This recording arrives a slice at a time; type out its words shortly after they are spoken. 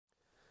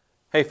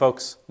Hey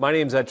folks, my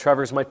name's Ed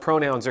Trevors. My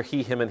pronouns are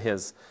he, him, and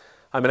his.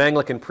 I'm an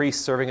Anglican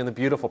priest serving in the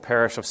beautiful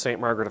parish of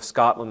St. Margaret of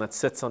Scotland that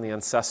sits on the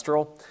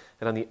ancestral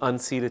and on the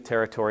unceded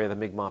territory of the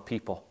Mi'kmaq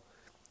people.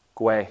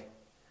 Gwe.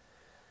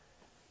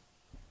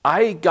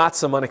 I got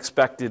some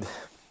unexpected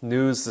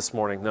news this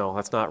morning. No,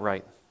 that's not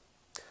right.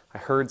 I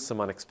heard some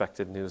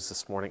unexpected news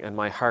this morning and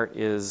my heart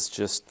is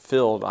just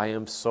filled. I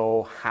am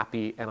so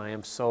happy and I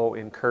am so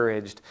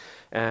encouraged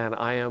and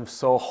I am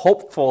so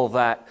hopeful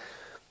that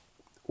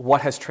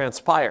what has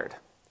transpired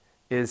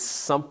is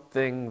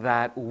something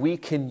that we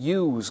can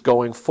use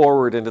going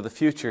forward into the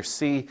future.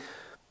 See,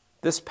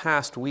 this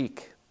past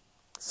week,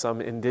 some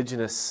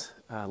Indigenous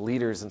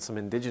leaders and some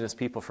Indigenous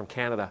people from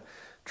Canada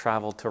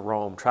traveled to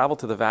Rome, traveled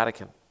to the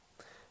Vatican.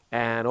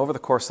 And over the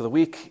course of the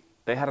week,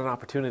 they had an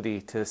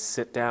opportunity to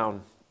sit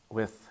down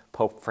with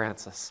Pope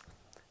Francis.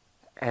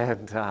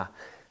 And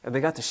they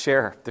got to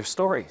share their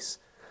stories.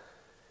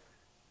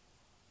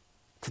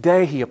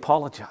 Today, he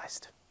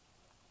apologized.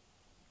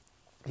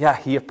 Yeah,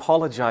 he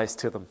apologized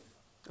to them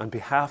on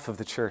behalf of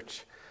the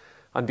Church,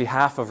 on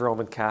behalf of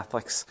Roman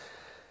Catholics.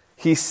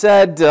 He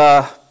said,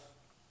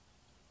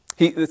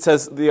 it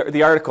says,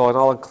 the article, and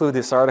I'll include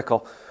this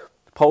article,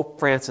 Pope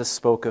Francis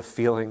spoke of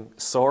feeling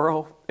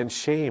sorrow and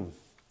shame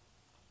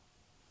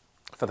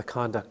for the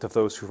conduct of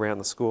those who ran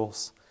the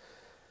schools.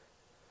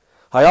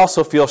 I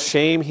also feel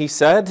shame, he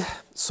said,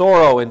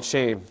 sorrow and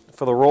shame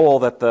for the role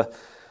that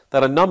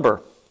a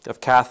number of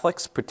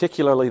Catholics,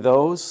 particularly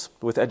those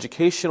with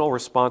educational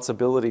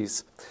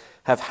responsibilities,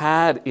 have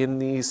had in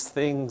these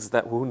things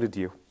that wounded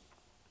you,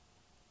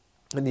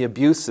 and the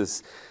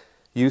abuses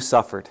you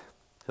suffered,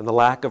 and the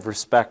lack of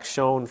respect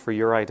shown for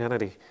your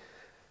identity,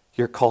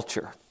 your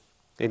culture,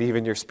 and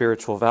even your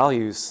spiritual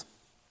values.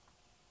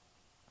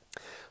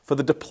 For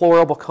the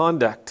deplorable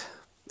conduct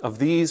of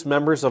these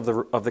members of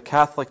the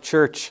Catholic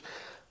Church,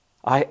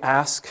 I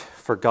ask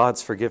for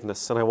God's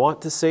forgiveness, and I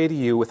want to say to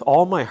you with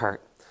all my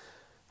heart,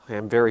 I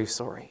am very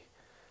sorry.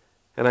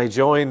 And I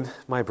join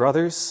my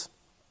brothers,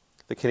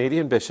 the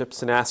Canadian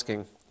bishops, in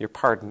asking your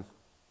pardon.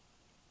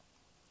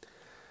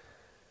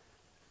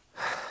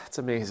 It's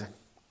amazing.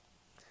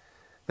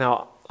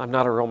 Now, I'm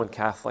not a Roman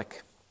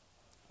Catholic,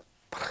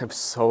 but I'm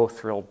so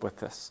thrilled with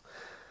this.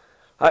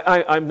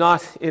 I'm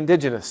not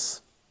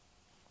Indigenous.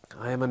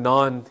 I am a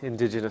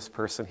non-Indigenous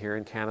person here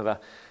in Canada,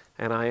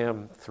 and I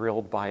am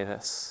thrilled by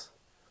this.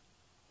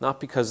 Not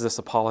because this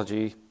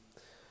apology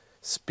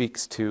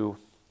speaks to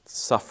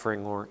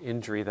suffering or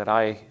injury that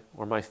I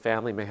or my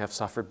family may have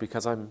suffered,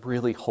 because I'm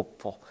really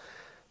hopeful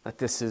that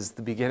this is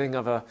the beginning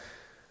of a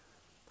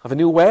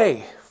new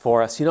way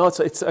for us. You know,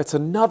 it's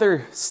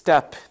another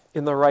step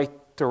in the right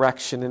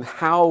direction in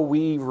how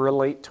we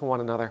relate to one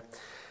another,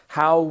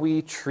 how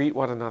we treat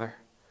one another.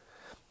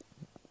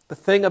 The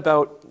thing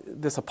about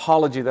this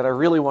apology that I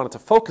really wanted to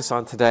focus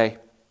on today,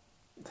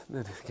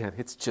 and again,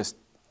 it's just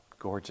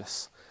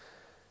gorgeous.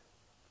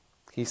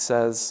 He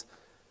says,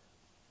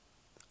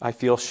 I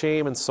feel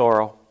shame and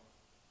sorrow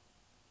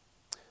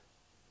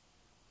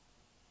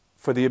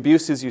for the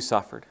abuses you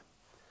suffered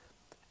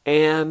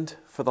and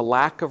for the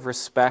lack of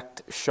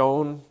respect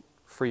shown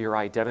for your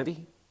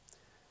identity,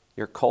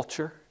 your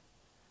culture,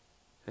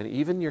 and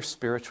even your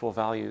spiritual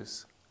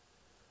values.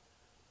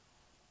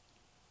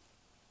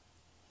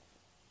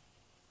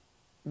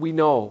 We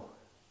know,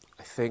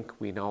 I think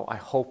we know, I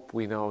hope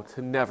we know,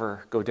 to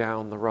never go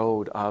down the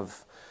road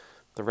of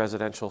the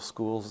residential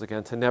schools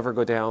again, to never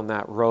go down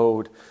that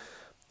road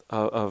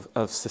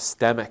of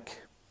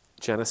systemic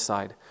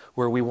genocide,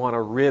 where we want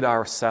to rid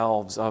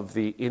ourselves of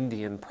the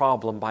Indian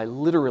problem by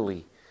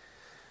literally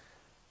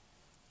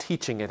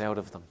teaching it out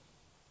of them,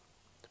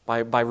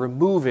 by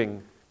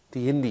removing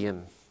the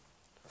Indian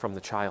from the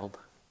child.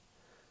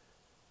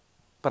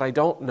 But I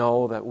don't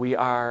know that we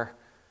are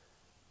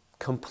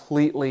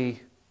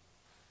completely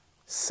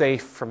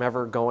safe from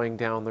ever going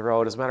down the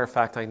road. As a matter of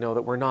fact, I know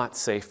that we're not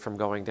safe from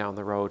going down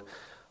the road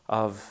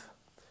of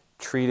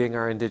treating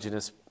our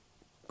Indigenous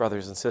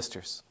brothers and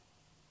sisters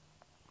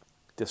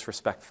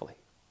disrespectfully.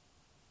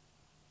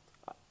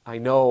 I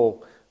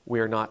know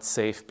we're not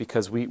safe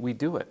because we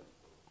do it.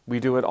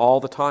 We do it all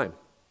the time.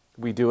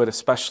 We do it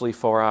especially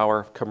for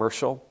our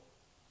commercial,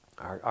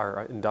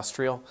 our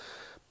industrial,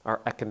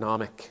 our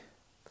economic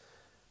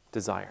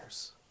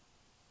desires.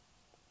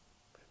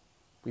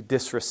 We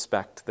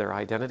disrespect their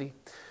identity.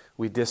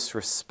 We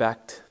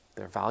disrespect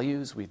their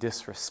values. We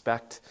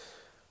disrespect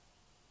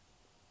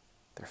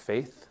their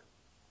faith.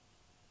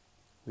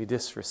 We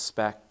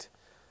disrespect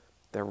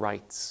their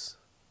rights.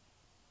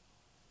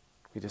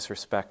 We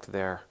disrespect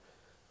their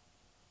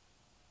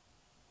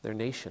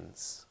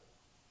nations,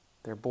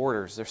 their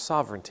borders, their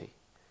sovereignty.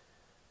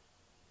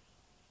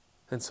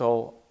 And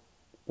so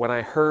when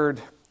I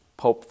heard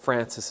Pope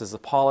Francis's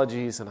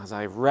apologies, and as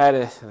I read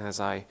it, and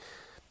as I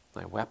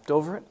wept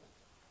over it,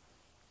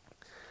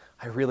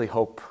 I really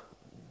hope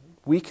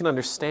we can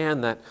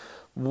understand that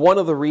One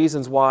of the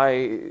reasons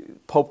why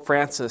Pope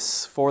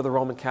Francis for the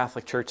Roman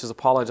Catholic Church is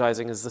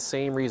apologizing is the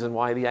same reason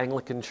why the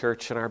Anglican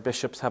Church and our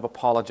bishops have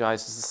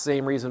apologized. It's the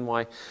same reason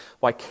why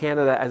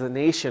Canada as a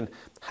nation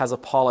has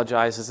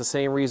apologized. It's the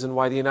same reason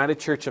why the United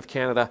Church of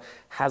Canada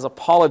has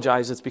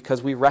apologized. It's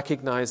because we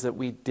recognize that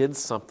we did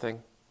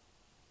something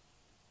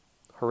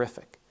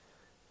horrific.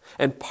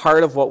 And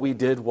part of what we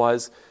did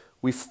was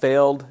we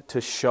failed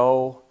to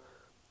show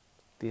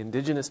the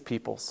Indigenous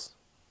peoples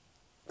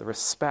the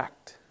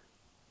respect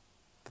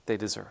that they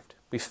deserved.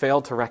 We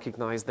failed to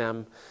recognize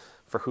them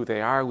for who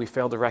they are. We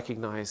failed to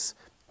recognize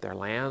their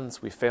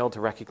lands. We failed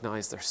to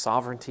recognize their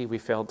sovereignty. We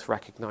failed to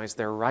recognize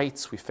their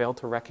rights. We failed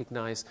to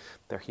recognize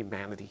their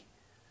humanity.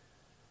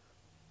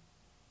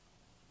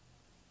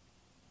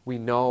 We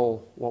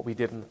know what we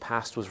did in the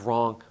past was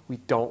wrong. We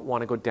don't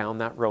want to go down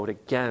that road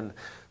again.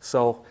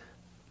 So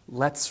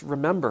let's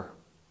remember.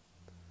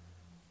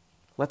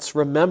 Let's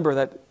remember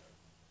that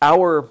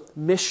our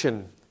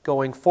mission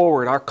going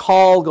forward, our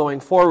call going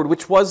forward,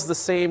 which was the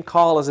same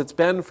call as it's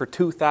been for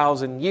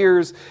 2,000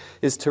 years,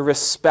 is to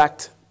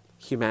respect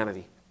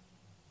humanity,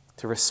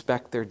 to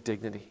respect their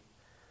dignity.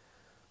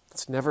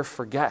 Let's never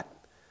forget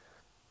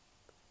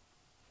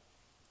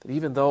that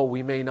even though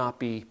we may not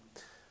be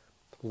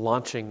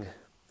launching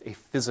a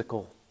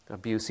physical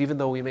abuse, even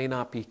though we may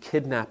not be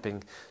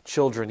kidnapping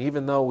children,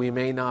 even though we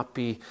may not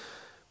be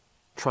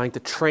trying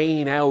to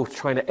train out,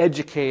 trying to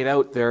educate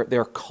out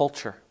their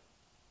culture,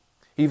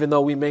 even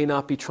though we may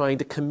not be trying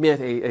to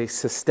commit a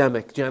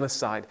systemic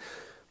genocide,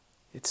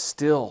 it's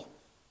still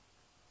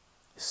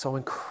so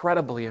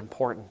incredibly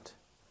important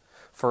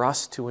for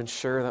us to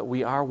ensure that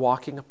we are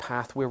walking a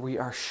path where we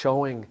are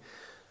showing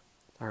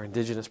our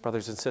Indigenous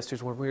brothers and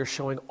sisters, where we are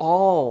showing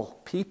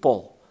all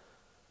people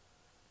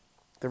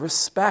the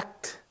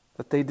respect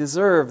that they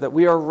deserve, that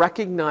we are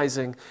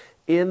recognizing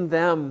in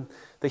them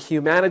the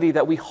humanity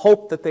that we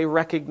hope that they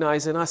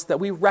recognize in us, that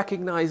we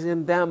recognize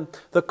in them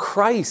the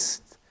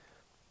Christ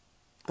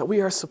that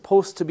we are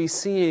supposed to be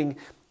seeing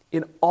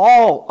in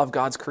all of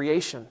God's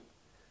creation.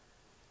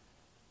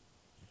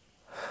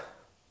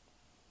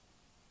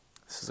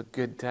 This is a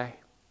good day.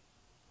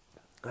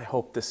 I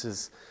hope this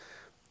is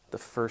the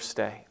first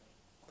day.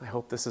 I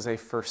hope this is a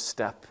first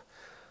step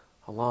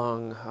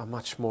along a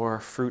much more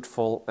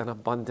fruitful and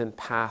abundant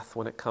path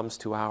when it comes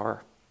to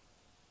our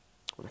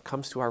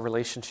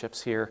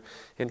relationships here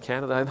in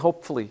Canada and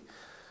hopefully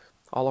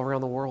all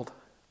around the world.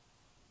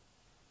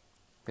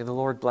 May the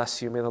Lord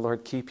bless you. May the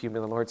Lord keep you. May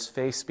the Lord's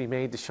face be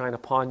made to shine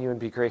upon you and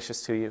be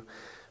gracious to you.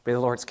 May the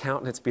Lord's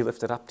countenance be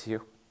lifted up to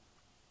you.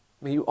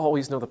 May you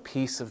always know the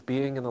peace of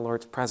being in the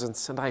Lord's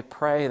presence. And I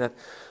pray that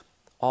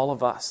all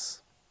of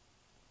us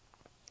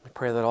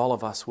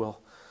will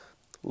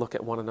look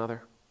at one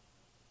another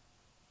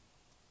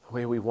the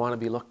way we want to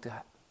be looked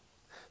at,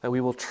 that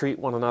we will treat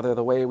one another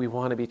the way we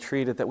want to be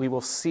treated, that we will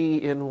see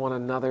in one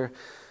another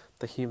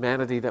the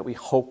humanity that we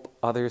hope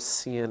others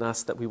see in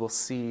us, that we will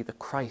see the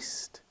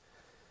Christ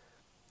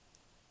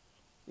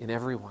in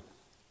everyone,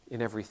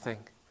 in everything.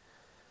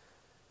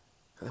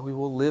 And that we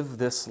will live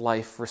this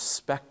life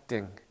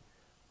respecting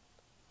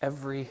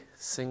every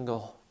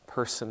single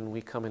person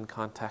we come in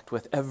contact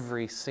with,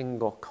 every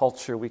single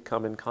culture we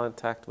come in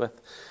contact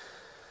with.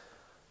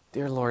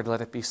 Dear Lord,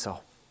 let it be so.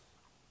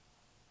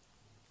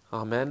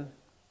 Amen.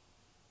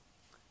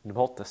 In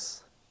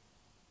multis.